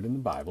God's Word in the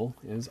Bible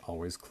is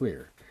always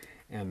clear.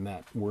 And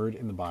that word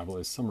in the Bible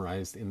is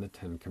summarized in the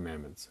 10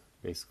 Commandments.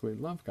 Basically,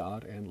 love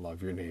God and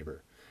love your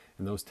neighbor.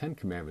 And those 10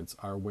 Commandments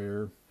are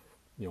where,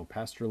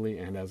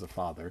 pastorally and as a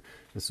father,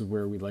 this is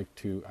where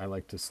I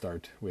like to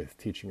start with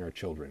teaching our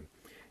children.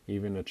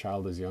 Even a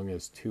child as young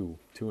as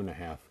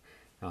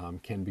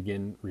 2.5, can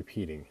begin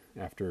repeating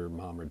after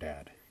mom or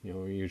dad.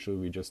 Usually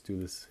we just do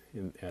this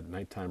at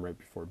nighttime right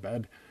before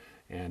bed,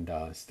 and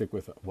stick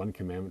with one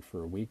commandment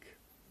for a week,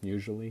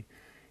 usually.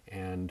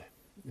 And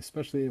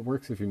especially it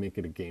works if you make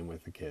it a game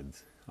with the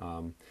kids.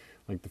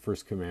 Like the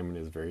first commandment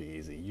is very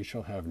easy. You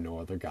shall have no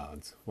other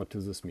gods. What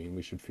does this mean?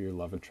 We should fear,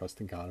 love, and trust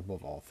in God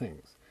above all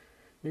things.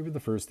 Maybe the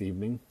first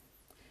evening,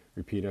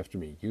 repeat after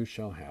me. You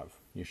shall have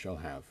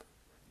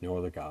no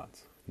other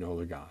gods, no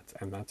other gods.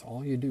 And that's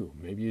all you do.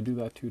 Maybe you do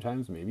that 2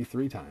 times, maybe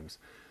 3 times.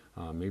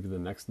 Maybe the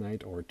next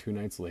night or 2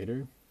 nights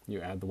later, you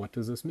add the what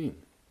does this mean?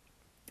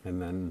 And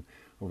then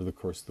over the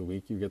course of the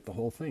week, you get the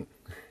whole thing.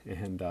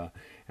 And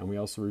we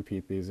also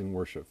repeat these in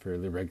worship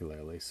fairly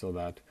regularly, so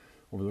that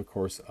over the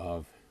course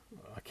of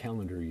a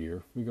calendar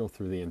year, we go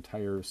through the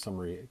entire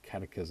summary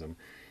catechism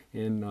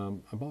in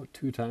about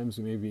 2 times,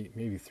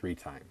 maybe 3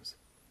 times.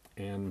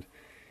 And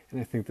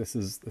I think this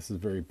is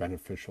very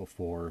beneficial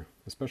for,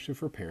 especially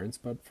for parents,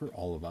 but for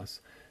all of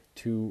us,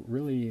 to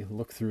really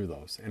look through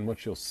those. And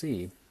what you'll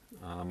see,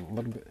 a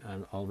little bit,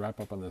 and I'll wrap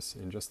up on this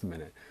in just a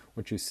minute.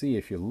 What you see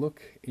if you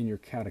look in your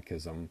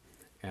catechism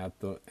at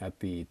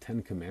the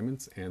Ten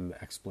Commandments and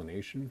the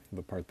explanation,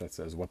 the part that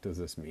says what does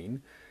this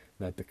mean,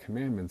 that the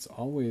commandments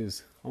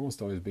almost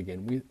always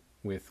begin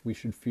with we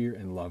should fear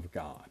and love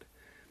God.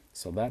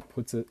 So that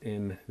puts it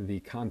in the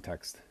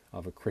context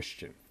of a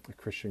Christian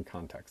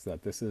context,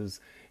 that this is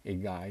a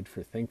guide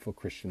for thankful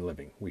Christian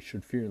living. We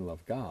should fear and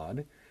love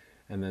God,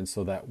 and then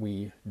so that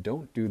we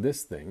don't do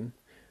this thing,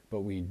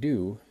 but we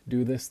do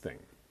this thing.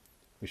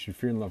 We should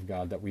fear and love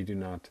God, that we do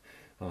not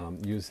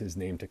use his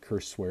name to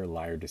curse, swear,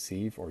 lie, or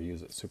deceive, or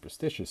use it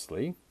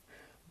superstitiously,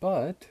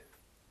 but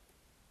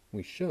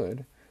we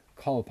should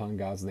call upon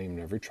God's name in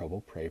every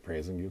trouble, pray,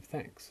 praise, and give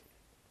thanks.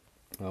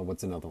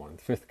 What's another one?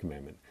 The fifth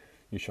commandment,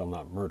 you shall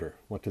not murder.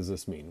 What does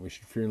this mean? We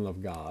should fear and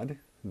love God,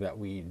 that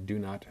we do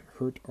not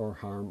hurt or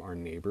harm our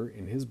neighbor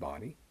in his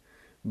body,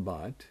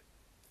 but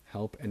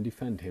help and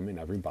defend him in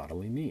every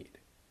bodily need.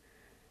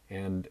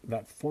 And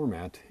that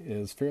format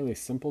is fairly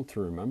simple to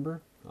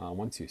remember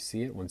once you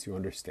see it, once you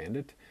understand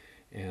it.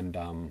 And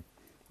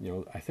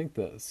I think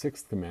the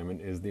sixth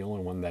commandment is the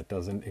only one that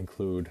doesn't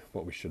include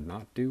what we should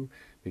not do,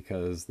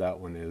 because that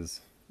one is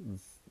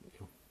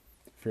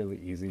fairly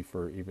easy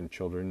for even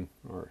children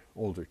or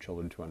older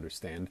children to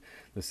understand.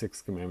 The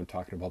sixth commandment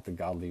talking about the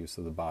godly use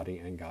of the body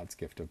and God's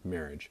gift of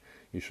marriage.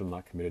 You shall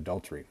not commit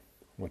adultery.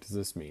 What does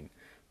this mean?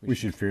 We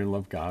should fear and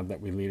love God,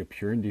 that we lead a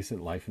pure and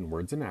decent life in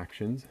words and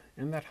actions,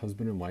 and that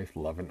husband and wife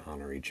love and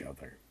honor each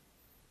other.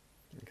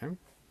 Okay?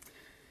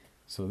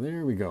 So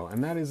there we go.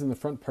 And that is in the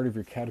front part of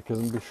your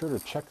catechism. Be sure to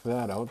check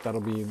that out.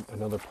 That'll be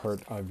another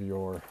part of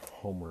your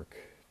homework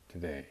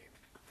today.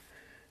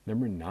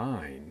 Number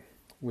 9.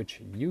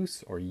 Which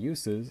use or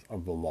uses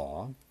of the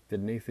law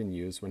did Nathan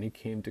use when he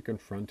came to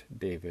confront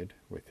David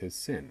with his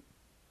sin?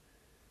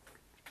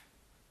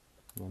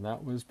 Well,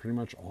 that was pretty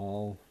much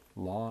all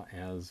law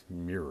as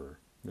mirror.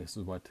 This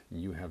is what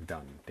you have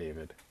done,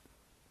 David.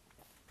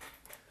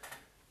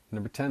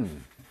 Number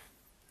 10.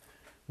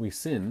 We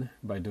sin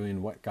by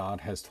doing what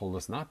God has told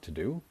us not to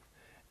do,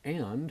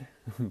 and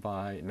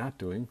by not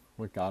doing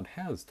what God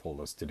has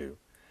told us to do.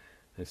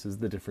 This is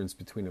the difference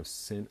between a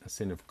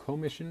sin of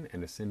commission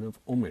and a sin of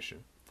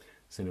omission.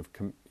 Sin of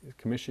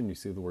commission, you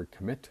see the word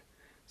commit.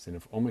 Sin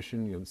of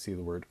omission, you'll see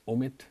the word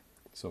omit.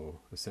 So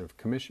a sin of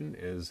commission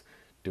is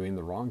doing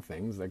the wrong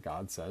things that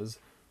God says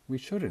we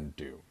shouldn't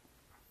do.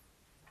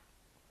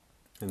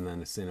 And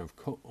then a sin of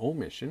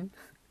omission,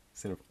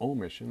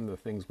 the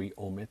things we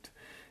omit,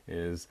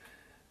 is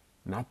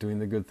not doing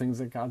the good things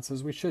that God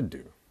says we should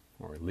do,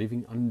 or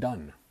leaving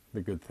undone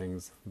the good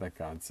things that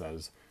God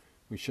says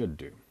we should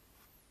do.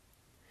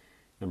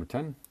 Number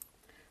 10,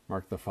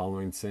 mark the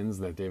following sins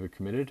that David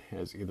committed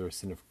as either a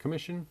sin of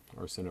commission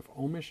or a sin of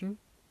omission.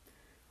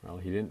 Well,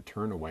 he didn't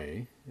turn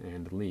away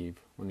and leave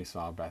when he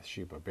saw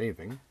Bathsheba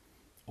bathing,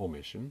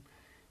 omission.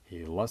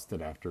 He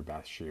lusted after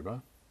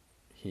Bathsheba.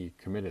 He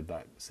committed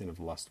that sin of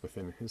lust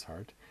within his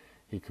heart.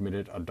 He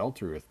committed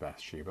adultery with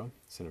Bathsheba,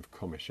 sin of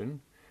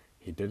commission.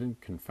 He didn't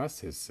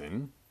confess his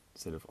sin,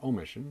 sin of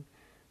omission.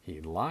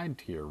 He lied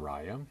to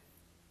Uriah,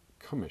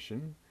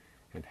 commission,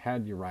 and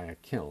had Uriah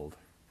killed,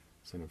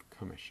 sin of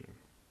commission.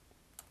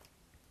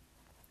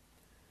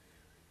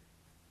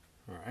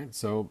 All right,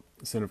 so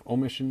sin of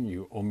omission,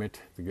 you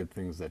omit the good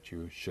things that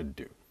you should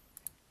do.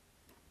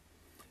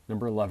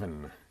 Number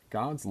 11,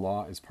 God's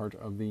law is part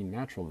of the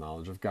natural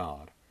knowledge of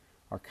God.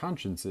 Our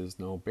consciences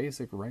know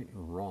basic right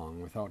and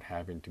wrong without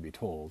having to be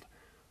told.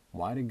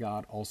 Why did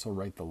God also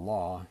write the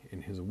law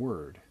in his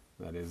word?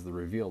 That is the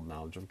revealed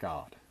knowledge of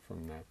God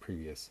from that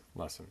previous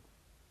lesson.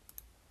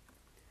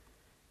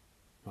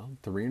 Well,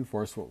 to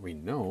reinforce what we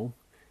know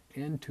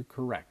and to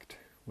correct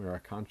where our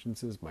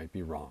consciences might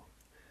be wrong.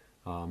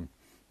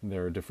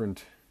 There are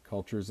different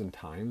cultures and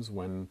times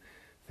when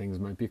things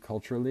might be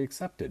culturally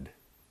accepted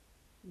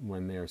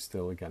when they are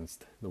still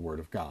against the Word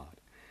of God.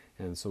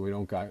 And so we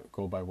don't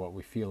go by what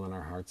we feel in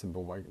our hearts and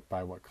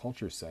by what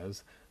culture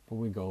says, but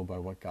we go by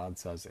what God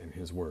says in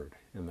his Word,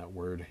 and that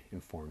Word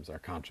informs our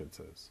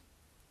consciences.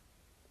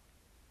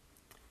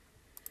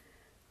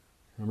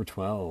 Number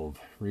 12,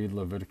 read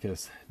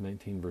Leviticus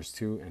 19 verse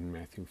 2 and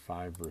Matthew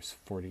 5 verse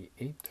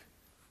 48.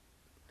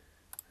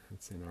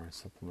 That's in our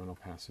supplemental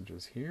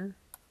passages here.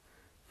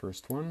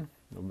 First one,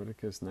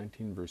 Leviticus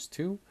 19 verse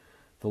 2.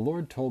 The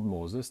Lord told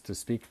Moses to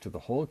speak to the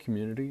whole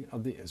community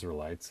of the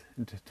Israelites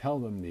and to tell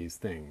them these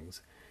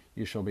things.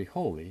 You shall be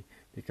holy,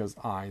 because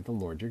I, the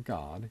Lord your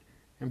God,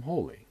 am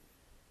holy.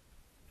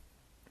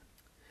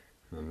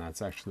 And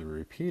that's actually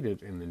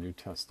repeated in the New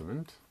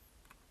Testament.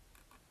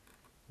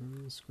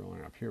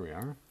 Scrolling up, here we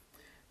are.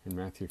 In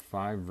Matthew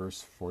 5,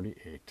 verse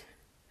 48.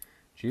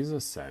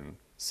 Jesus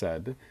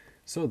said,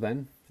 so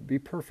then, be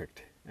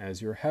perfect,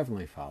 as your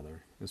heavenly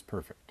Father is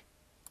perfect.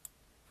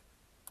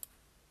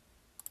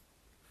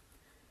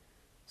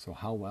 So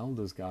how well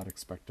does God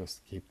expect us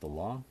to keep the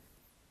law?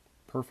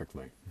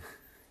 perfectly.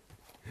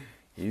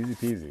 Easy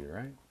peasy,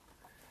 right?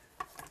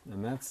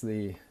 And that's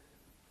the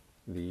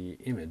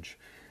image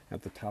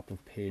at the top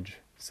of page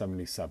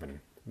 77,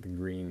 the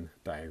green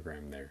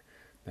diagram there.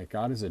 That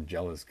God is a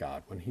jealous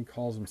God. When he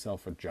calls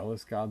himself a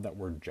jealous God, that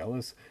word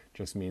jealous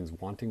just means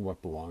wanting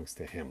what belongs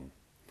to him.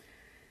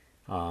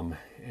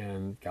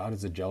 And God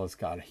is a jealous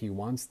God. He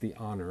wants the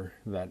honor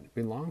that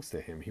belongs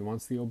to him. He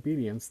wants the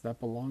obedience that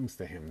belongs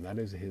to him. That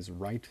is his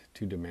right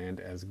to demand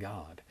as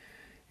God.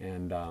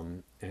 And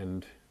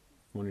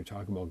when we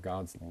talk about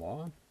God's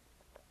law,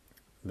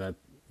 that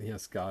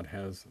yes, God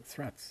has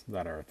threats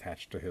that are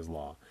attached to his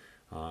law.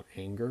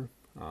 Anger,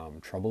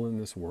 trouble in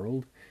this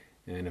world,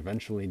 and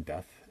eventually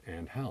death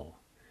and hell.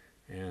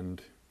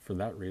 And for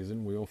that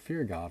reason, we will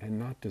fear God and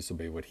not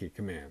disobey what he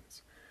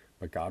commands.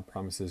 But God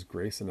promises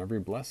grace and every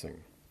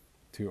blessing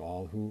to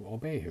all who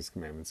obey his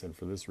commandments. And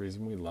for this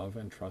reason, we love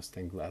and trust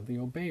and gladly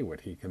obey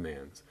what he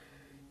commands.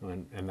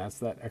 And that's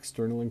that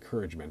external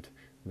encouragement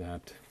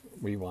that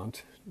we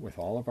want with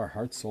all of our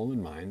heart, soul,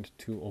 and mind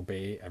to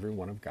obey every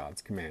one of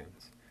God's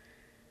commands.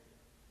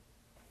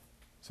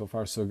 So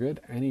far, so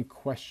good. Any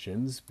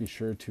questions, be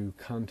sure to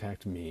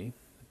contact me,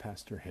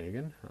 Pastor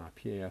Hagen,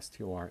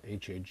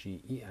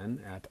 PastorHagen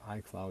at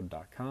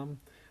iCloud.com,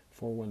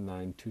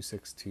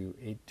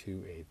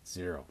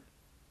 419-262-8280.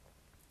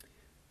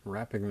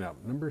 Wrapping it up,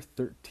 number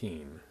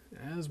 13.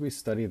 As we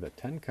study the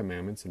 10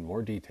 Commandments in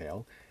more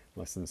detail,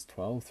 lessons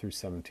 12 through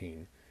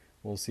 17,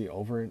 we'll see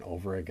over and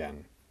over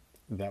again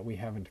that we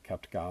haven't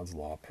kept God's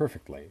law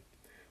perfectly.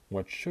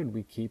 What should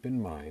we keep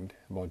in mind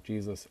about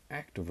Jesus'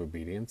 active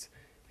obedience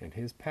and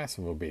his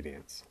passive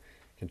obedience?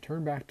 You can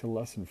turn back to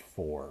lesson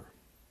 4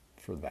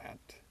 for that.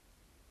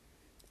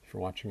 If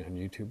you're watching on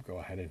YouTube, go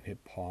ahead and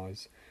hit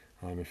pause.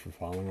 If you're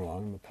following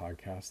along in the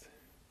podcast,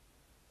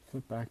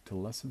 flip back to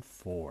lesson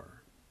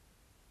 4.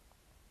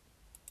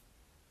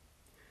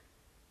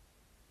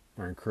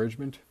 Our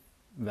encouragement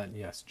that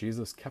yes,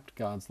 Jesus kept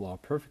God's law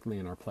perfectly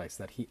in our place,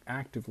 that he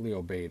actively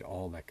obeyed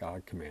all that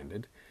God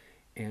commanded,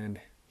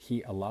 and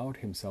he allowed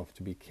himself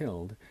to be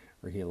killed,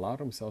 or he allowed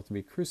himself to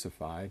be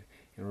crucified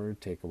in order to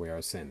take away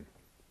our sin.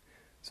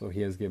 So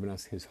he has given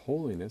us his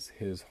holiness,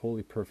 his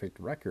holy perfect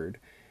record,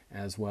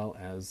 as well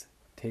as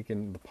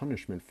taken the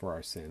punishment for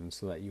our sin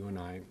so that you and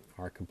I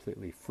are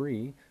completely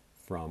free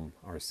from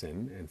our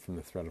sin and from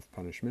the threat of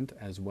punishment,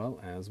 as well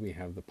as we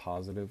have the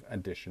positive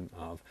addition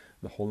of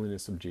the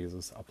holiness of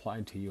Jesus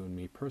applied to you and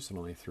me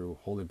personally through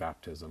holy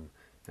baptism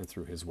and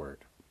through his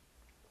word.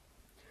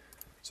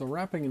 So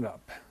wrapping it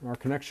up, our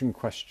connection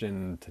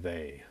question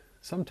today.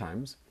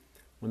 Sometimes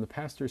when the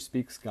pastor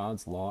speaks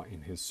God's law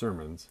in his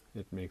sermons,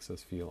 it makes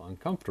us feel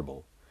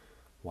uncomfortable.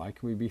 Why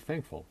can we be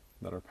thankful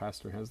that our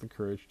pastor has the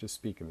courage to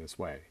speak in this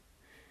way?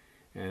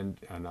 And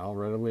I'll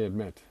readily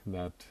admit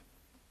that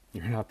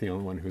you're not the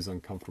only one who's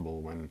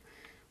uncomfortable when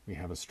we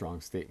have a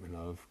strong statement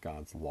of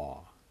God's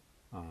law.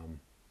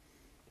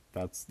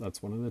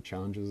 That's one of the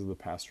challenges of the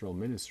pastoral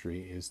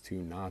ministry, is to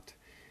not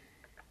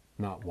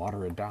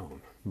water it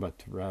down,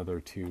 but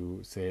rather to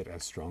say it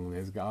as strongly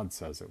as God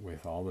says it,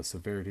 with all the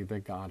severity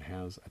that God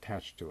has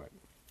attached to it.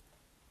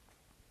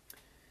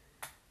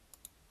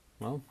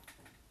 Well,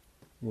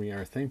 we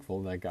are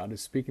thankful that God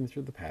is speaking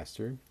through the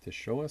pastor to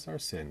show us our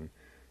sin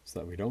so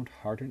that we don't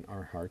harden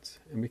our hearts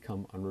and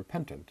become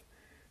unrepentant,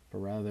 but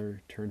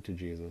rather turn to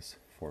Jesus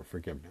for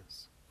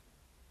forgiveness.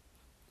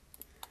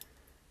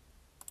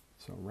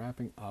 So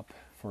wrapping up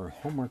for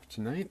homework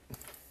tonight,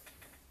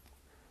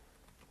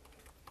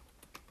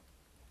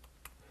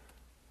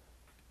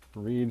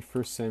 read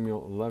 1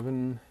 Samuel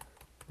 11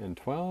 and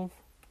 12.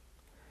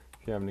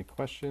 If you have any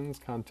questions,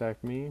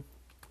 contact me,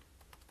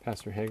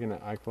 Pastor Hagen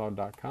at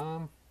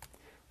iCloud.com.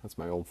 That's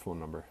my old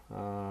phone number,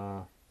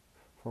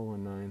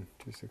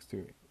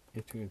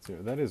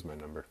 419-262-8280. That is my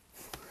number.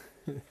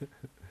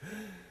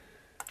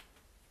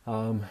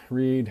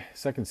 Read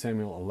 2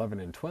 Samuel 11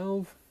 and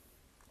 12,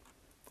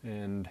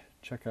 and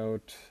check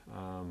out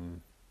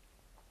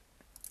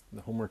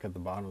the homework at the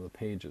bottom of the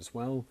page as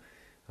well.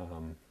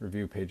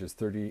 Review pages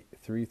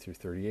 33 through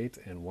 38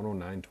 and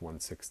 109 to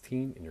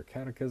 116 in your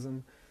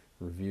catechism.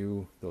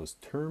 Review those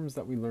terms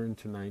that we learned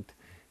tonight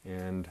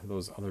and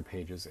those other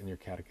pages in your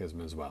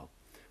catechism as well.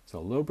 So a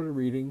little bit of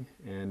reading,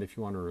 and if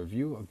you want a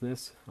review of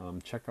this,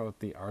 check out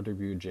the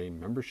RWJ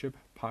membership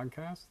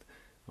podcast,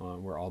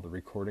 where all the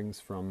recordings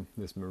from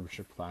this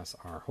membership class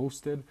are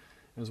hosted,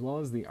 as well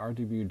as the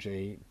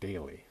RWJ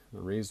Daily,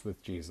 the Raised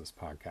with Jesus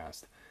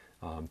podcast.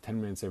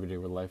 10 minutes every day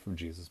where the life of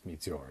Jesus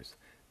meets yours.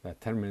 That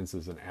 10 minutes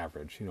is an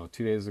average.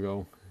 2 days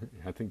ago,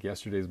 I think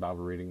yesterday's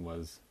Bible reading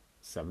was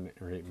 7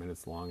 or 8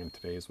 minutes long, and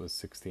today's was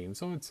 16.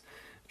 So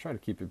try to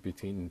keep it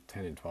between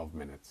 10 and 12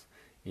 minutes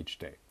each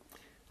day.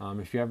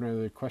 If you have any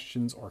other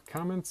questions or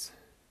comments,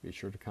 be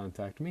sure to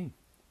contact me.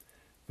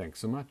 Thanks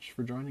so much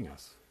for joining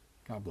us.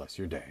 God bless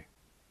your day.